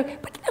led. You know,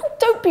 but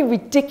don't be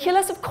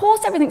ridiculous. Of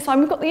course everything's fine.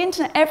 We've got the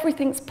internet.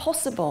 Everything's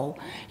possible.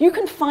 You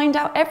can find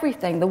out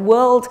everything. The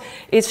world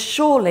is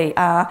surely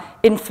our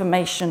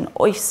information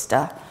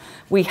oyster.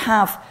 We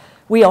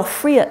are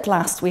free at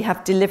last. We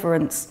have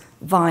deliverance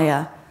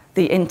via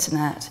the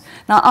internet.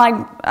 Now,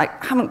 I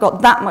haven't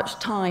got that much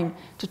time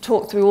to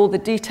talk through all the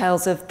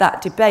details of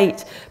that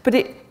debate, but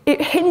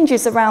it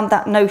hinges around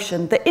that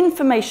notion that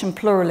information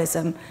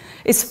pluralism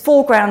is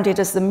foregrounded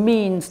as the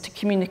means to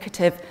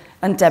communicative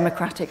and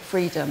democratic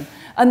freedom.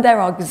 And there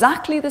are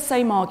exactly the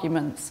same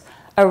arguments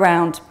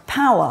around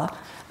power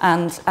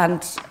and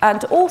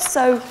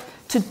also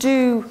to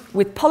do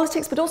with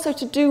politics, but also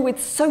to do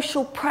with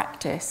social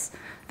practice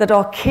that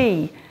are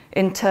key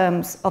in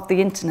terms of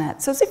the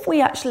internet. So as if we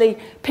actually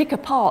pick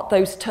apart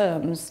those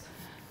terms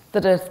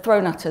that are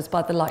thrown at us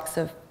by the likes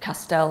of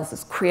Castells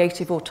as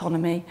creative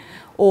autonomy,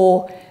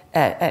 or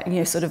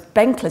sort of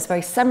Benkler's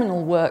very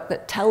seminal work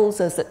that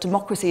tells us that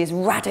democracy is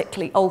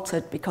radically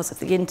altered because of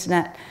the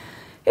internet.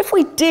 If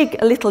we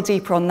dig a little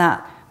deeper on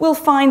that, we'll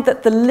find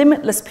that the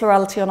limitless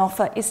plurality on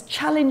offer is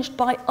challenged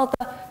by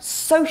other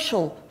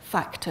social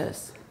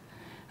factors.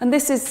 And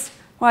this is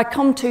where I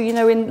come to, you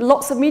know, in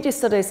lots of media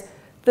studies,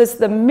 there's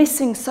the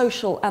missing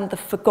social and the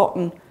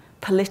forgotten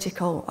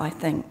political, I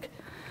think.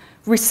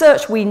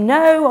 Research we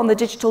know on the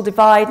digital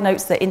divide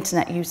notes that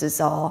internet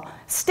users are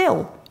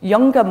still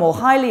younger, more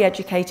highly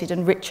educated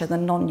and richer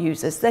than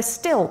non-users. They're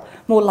still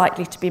more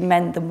likely to be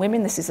men than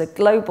women. This is a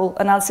global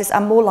analysis,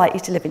 and more likely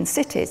to live in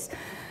cities.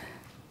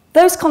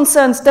 Those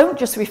concerns don't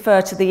just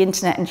refer to the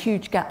internet and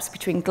huge gaps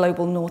between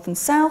global north and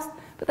south,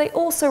 but they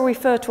also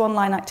refer to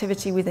online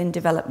activity within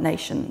developed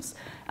nations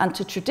and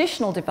to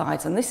traditional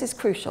divides, and this is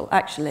crucial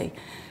actually,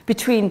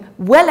 between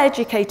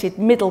well-educated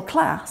middle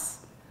class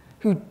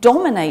who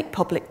dominate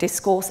public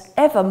discourse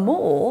ever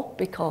more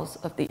because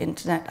of the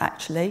internet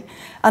actually,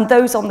 and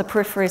those on the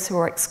peripheries who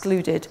are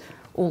excluded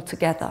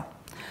altogether.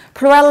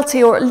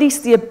 Plurality, or at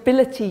least the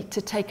ability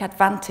to take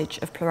advantage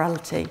of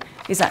plurality,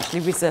 is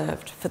actually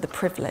reserved for the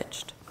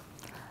privileged.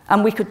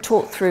 And we could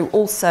talk through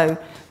also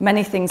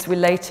many things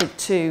related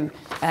to,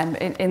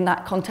 in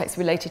that context,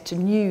 related to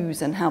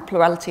news and how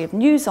plurality of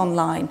news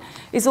online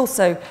is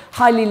also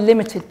highly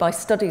limited by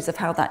studies of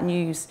how that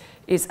news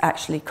is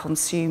actually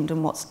consumed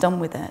and what's done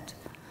with it.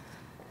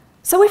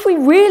 So if we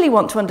really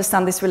want to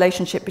understand this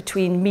relationship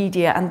between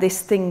media and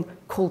this thing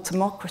called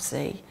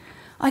democracy,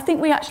 I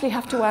think we actually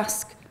have to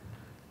ask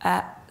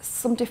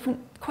some different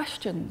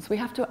questions. We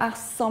have to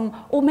ask some,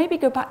 or maybe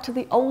go back to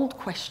the old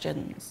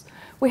questions.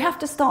 We have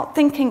to start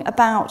thinking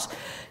about,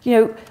 you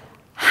know,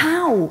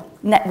 how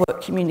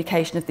network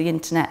communication of the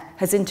internet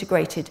has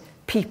integrated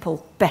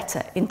people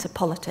better into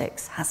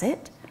politics. Has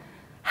it?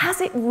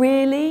 Has it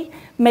really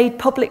made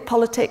public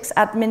politics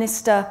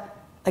administer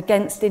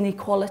against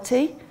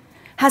inequality?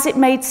 Has it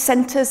made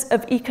centres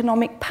of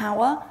economic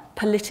power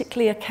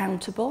politically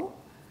accountable?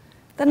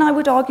 Then I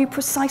would argue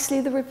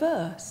precisely the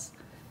reverse.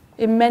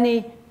 In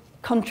many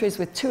countries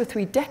with 2 or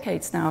 3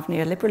 decades now of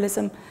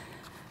neoliberalism,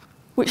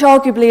 which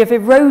arguably have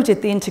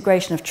eroded the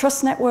integration of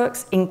trust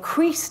networks,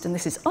 increased, and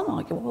this is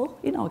inarguable,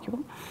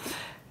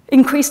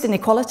 increased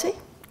inequality,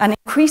 and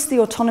increased the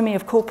autonomy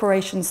of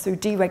corporations through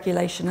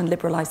deregulation and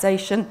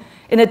liberalisation,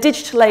 in a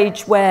digital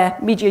age where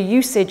media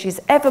usage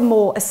is ever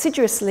more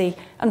assiduously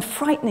and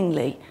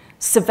frighteningly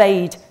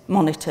surveyed,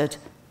 monitored,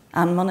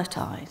 and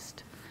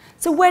monetised.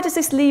 So where does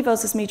this leave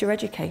us as media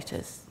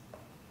educators?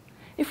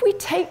 If we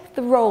take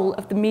the role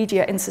of the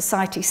media in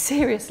society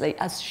seriously,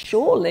 as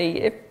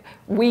surely if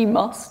we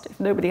must, if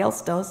nobody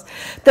else does,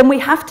 then we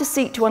have to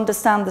seek to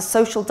understand the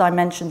social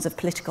dimensions of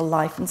political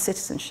life and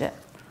citizenship.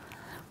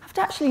 I have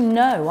to actually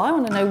know, I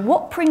want to know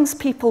what brings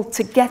people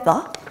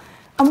together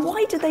and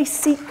why do they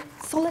seek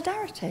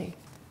solidarity?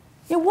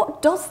 You know,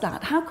 what does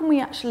that? How can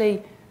we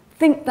actually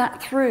think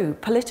that through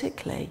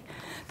politically.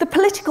 The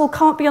political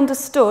can't be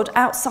understood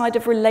outside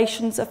of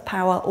relations of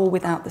power or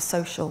without the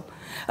social.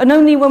 And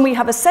only when we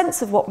have a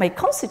sense of what may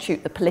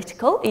constitute the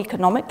political,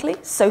 economically,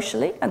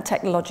 socially, and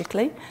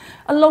technologically,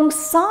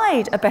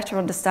 alongside a better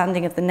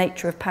understanding of the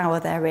nature of power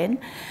therein,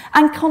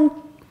 and can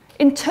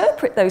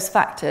interpret those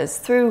factors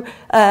through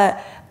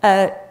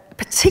a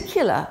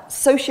particular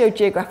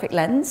socio-geographic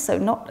lens, so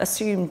not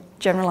assumed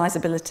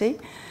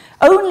generalizability,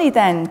 only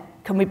then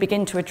can we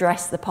begin to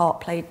address the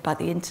part played by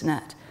the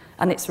internet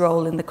and its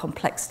role in the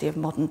complexity of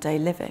modern day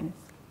living.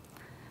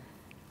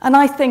 And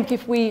I think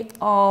if we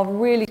are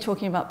really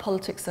talking about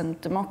politics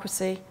and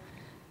democracy,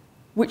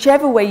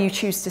 whichever way you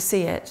choose to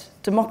see it,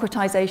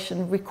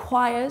 democratization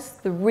requires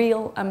the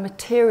real and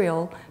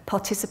material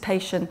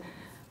participation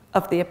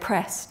of the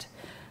oppressed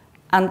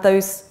and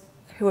those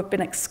who have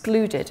been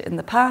excluded in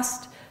the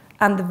past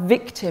and the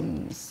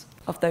victims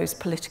of those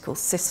political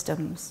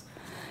systems.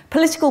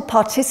 Political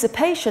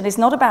participation is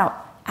not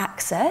about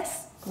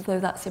access, although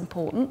that's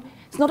important.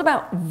 It's not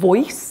about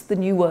voice, the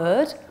new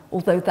word,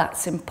 although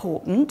that's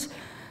important.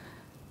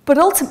 But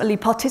ultimately,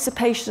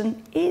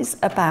 participation is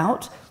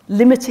about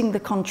limiting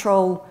the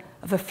control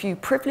of a few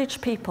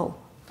privileged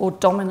people or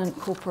dominant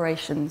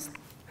corporations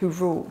who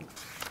rule.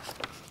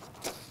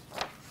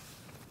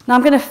 Now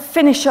I'm going to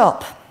finish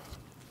up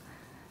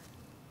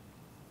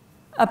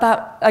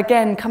about,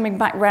 again, coming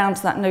back round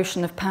to that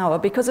notion of power,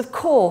 because of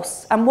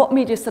course, and what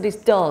media studies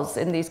does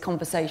in these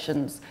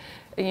conversations,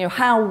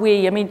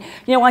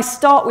 I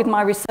start with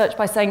my research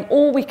by saying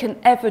all we can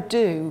ever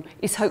do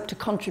is hope to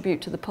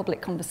contribute to the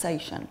public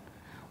conversation.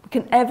 What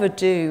we can ever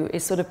do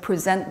is sort of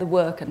present the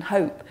work and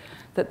hope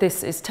that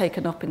this is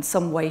taken up in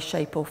some way,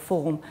 shape or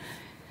form.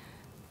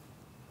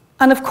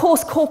 And of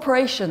course,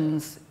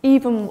 corporations,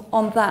 even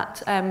on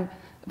that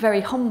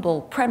very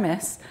humble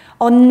premise,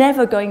 are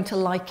never going to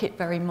like it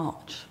very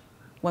much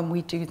when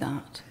we do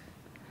that.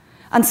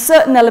 And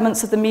certain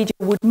elements of the media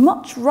would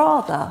much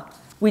rather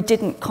we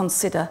didn't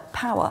consider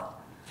power.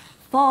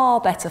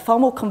 Far better, far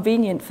more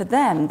convenient for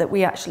them that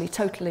we actually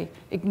totally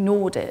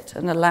ignored it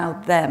and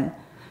allowed them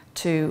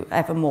to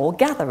evermore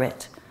gather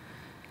it.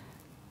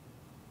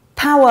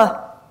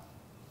 Power,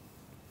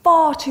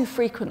 far too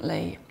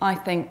frequently, I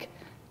think,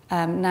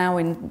 now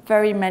in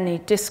very many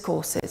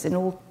discourses, in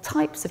all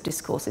types of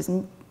discourses,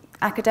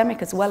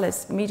 academic as well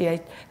as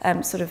media,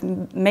 sort of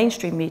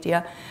mainstream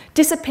media,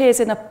 disappears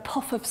in a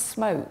puff of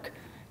smoke,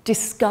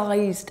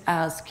 disguised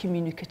as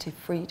communicative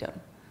freedom.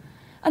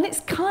 And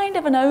it's kind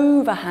of an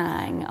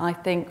overhang, I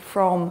think,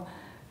 from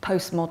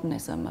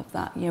postmodernism of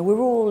that. We're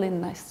all in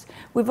this.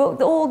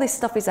 All this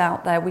stuff is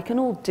out there. We can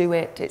all do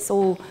it. It's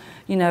all,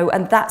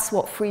 and that's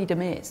what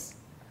freedom is.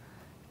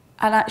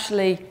 And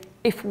actually,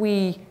 if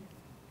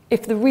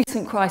the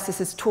recent crisis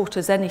has taught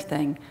us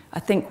anything, I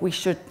think we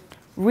should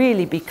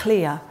really be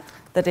clear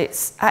that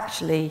it's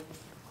actually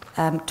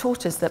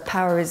taught us that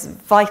power is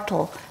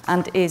vital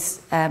and is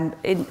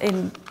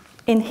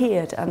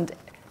inhered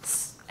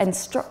and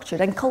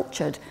structured and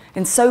cultured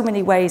in so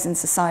many ways in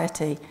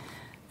society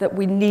that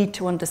we need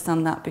to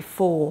understand that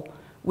before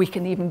we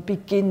can even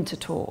begin to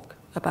talk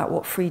about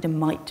what freedom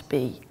might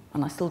be.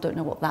 And I still don't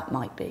know what that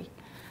might be.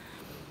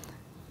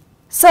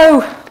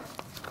 So,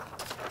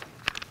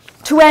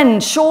 to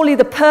end, surely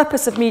the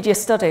purpose of media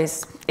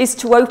studies is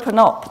to open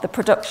up the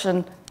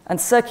production and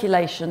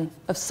circulation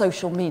of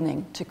social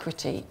meaning to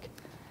critique.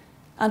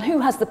 And who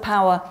has the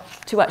power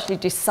to actually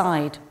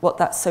decide what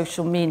that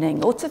social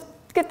meaning, or to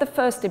give the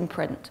first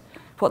imprint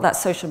of what that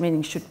social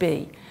meaning should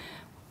be?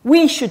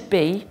 We should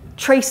be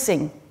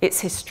tracing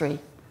its history,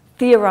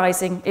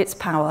 theorizing its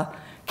power,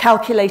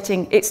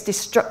 calculating its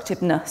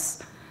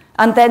destructiveness,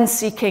 and then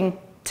seeking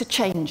to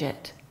change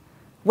it,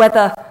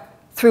 whether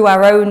through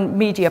our own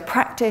media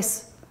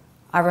practice,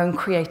 our own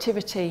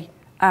creativity,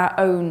 our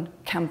own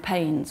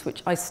campaigns,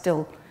 which I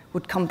still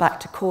would come back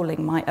to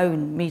calling my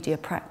own media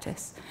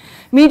practice.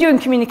 Media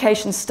and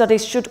communication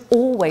studies should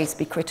always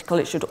be critical.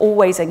 It should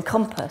always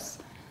encompass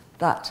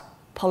that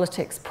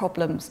politics,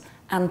 problems,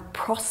 and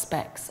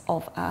prospects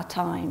of our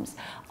times.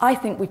 I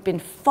think we've been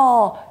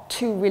far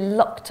too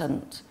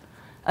reluctant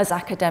as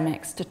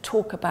academics to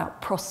talk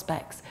about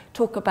prospects,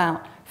 talk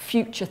about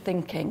future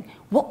thinking.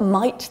 What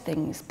might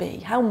things be?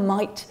 How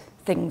might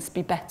things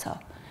be better?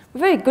 We're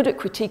very good at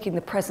critiquing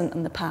the present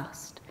and the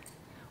past.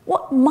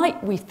 What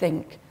might we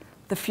think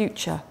the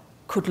future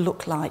could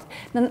look like?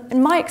 And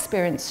in my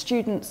experience,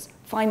 students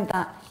find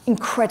that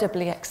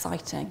incredibly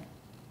exciting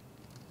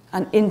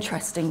and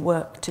interesting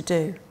work to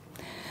do.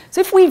 So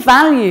if we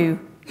value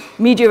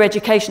media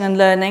education and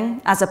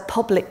learning as a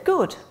public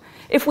good,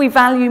 if we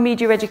value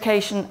media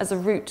education as a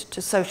route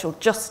to social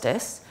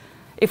justice,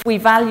 if we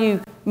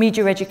value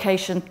media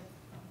education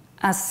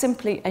as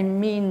simply a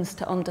means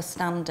to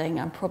understanding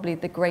and probably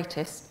the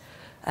greatest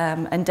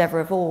endeavour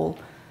of all,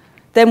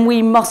 then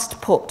we must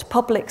put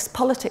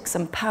politics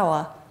and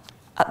power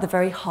at the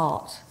very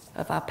heart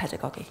of our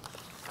pedagogy.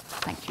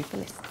 Thank you for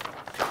listening.